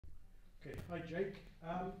Okay, hi Jake.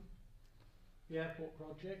 The airport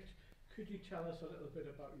project. Could you tell us a little bit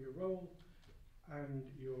about your role and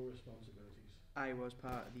your responsibilities? I was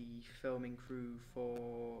part of the filming crew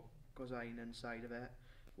for Gorseinon side of it,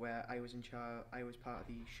 where I was in charge. I was part of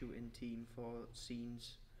the shooting team for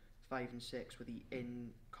scenes 5 and 6, with the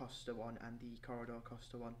in Costa one and the corridor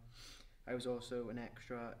Costa one. I was also an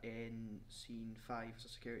extra in scene 5 as a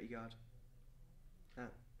security guard.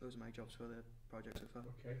 Those are my jobs for the project so far.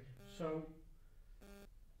 Okay, so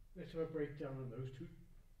let's have a breakdown on those two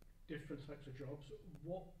different types of jobs.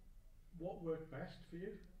 What worked best for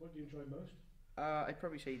you? What do you enjoy most? I'd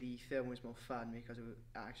probably say the film was more fun because it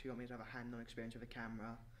actually got me to have a hand-on experience with the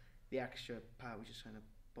camera. The extra part was just kind of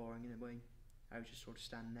boring in a way. I was just sort of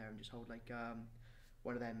standing there and just hold like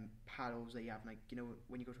one of them paddles that you have, like, you know,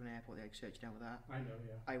 when you go to an airport they like search you down with that. I know,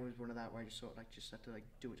 yeah. I was one of that where I just sort of like just had to like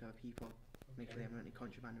do it to other people, make sure they haven't any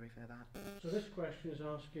contraband or anything like that. So this question is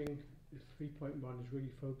asking, 3.1 is really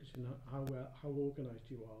focusing on how organised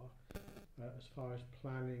you are as far as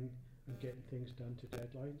planning and getting things done to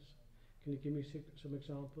deadlines. Can you give me some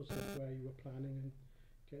examples of where you were planning and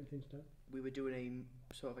getting things done? We were doing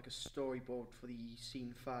a sort of like a storyboard for the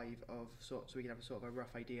scene 5 of so we could have a sort of a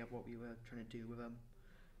rough idea of what we were trying to do with them,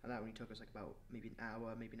 and that only took us like about maybe an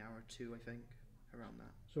hour or two, I think, around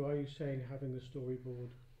that. So are you saying having the storyboard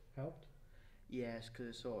helped? Yes,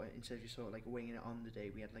 because sort of instead of just sort of like winging it on the day,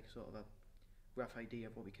 we had like sort of a rough idea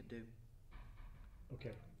of what we could do.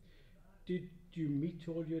 Okay. Did you meet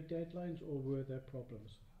all your deadlines, or were there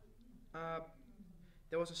problems?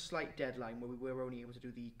 There was a slight deadline where we were only able to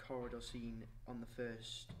do the corridor scene on the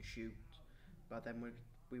first shoot, but then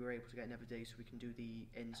we were able to get another day so we can do the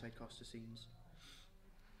inside Costa scenes.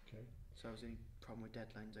 Okay. So that was the only problem with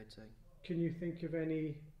deadlines, I'd say. Can you think of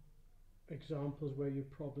any examples where you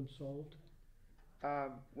problem solved?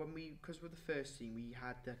 Because with the first scene we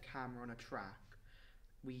had the camera on a track,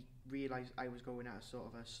 we realised I was going at a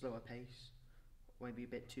sort of a slower pace, maybe a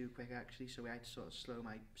bit too quick actually, so I had to sort of slow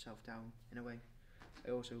myself down in a way.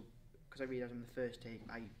 I also, because I realised on the first take,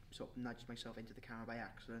 I sort of nudged myself into the camera by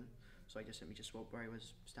accident, so I just simply just swapped where I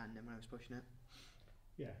was standing when I was pushing it.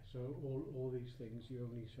 Yeah, so all these things you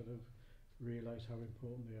only sort of realise how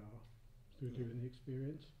important they are through doing the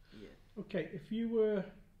experience. Yeah. Okay, if you were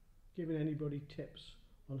giving anybody tips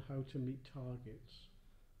on how to meet targets,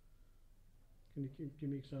 can you give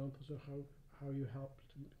me examples of how you help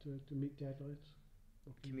to meet deadlines?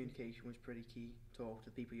 Communication was pretty key. Talk to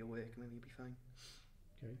the people you're working with, you'll be fine.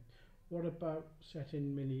 Okay. What about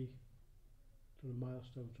setting mini sort of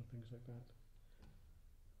milestones or things like that?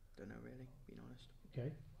 Don't know really, being honest.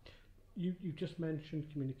 Okay. You just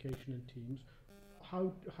mentioned communication and teams.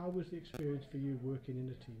 How was the experience for you working in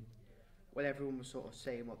a team? Well, everyone was sort of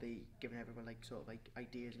saying what giving everyone like sort of like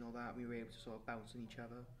ideas and all that. We were able to sort of bounce on each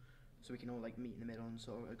other, so we can all like meet in the middle and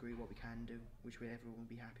sort of agree what we can do, which way everyone would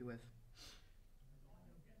be happy with.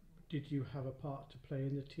 Did you have a part to play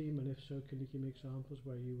in the team, and if so, can you give me examples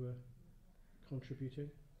where you were contributing?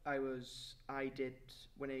 I did,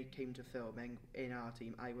 when it came to filming in our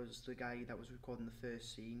team, I was the guy that was recording the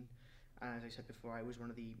first scene, and as I said before, I was one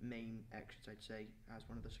of the main extras, I'd say, as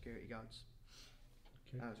one of the security guards.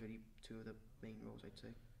 Okay. That was really two of the main roles, I'd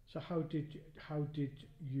say. So how did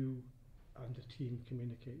you and the team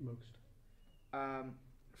communicate most?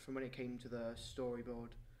 From when it came to the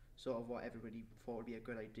storyboard, sort of what everybody thought would be a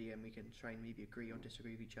good idea, and we can try and maybe agree or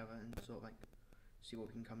disagree with each other and sort of like see what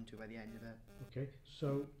we can come to by the end of it. Okay,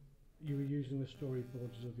 so you were using the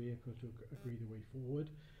storyboard as a vehicle to agree the way forward.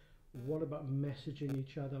 What about messaging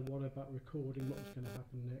each other? What about recording what was going to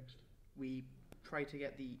happen next? We tried to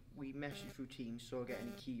get we messaged through Teams, so get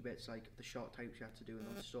any key bits like the shot types you had to do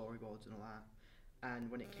and those storyboards and all that.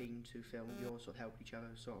 And when it came to film, we all sort of helped each other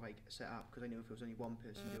sort of like set up, because I knew if it was only one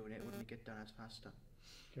person doing it, it wouldn't get done as faster.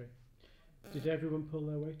 Okay. Did everyone pull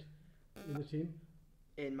their weight in the team?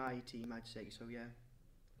 In my team, I'd say so, yeah.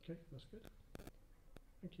 Okay, that's good.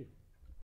 Thank you.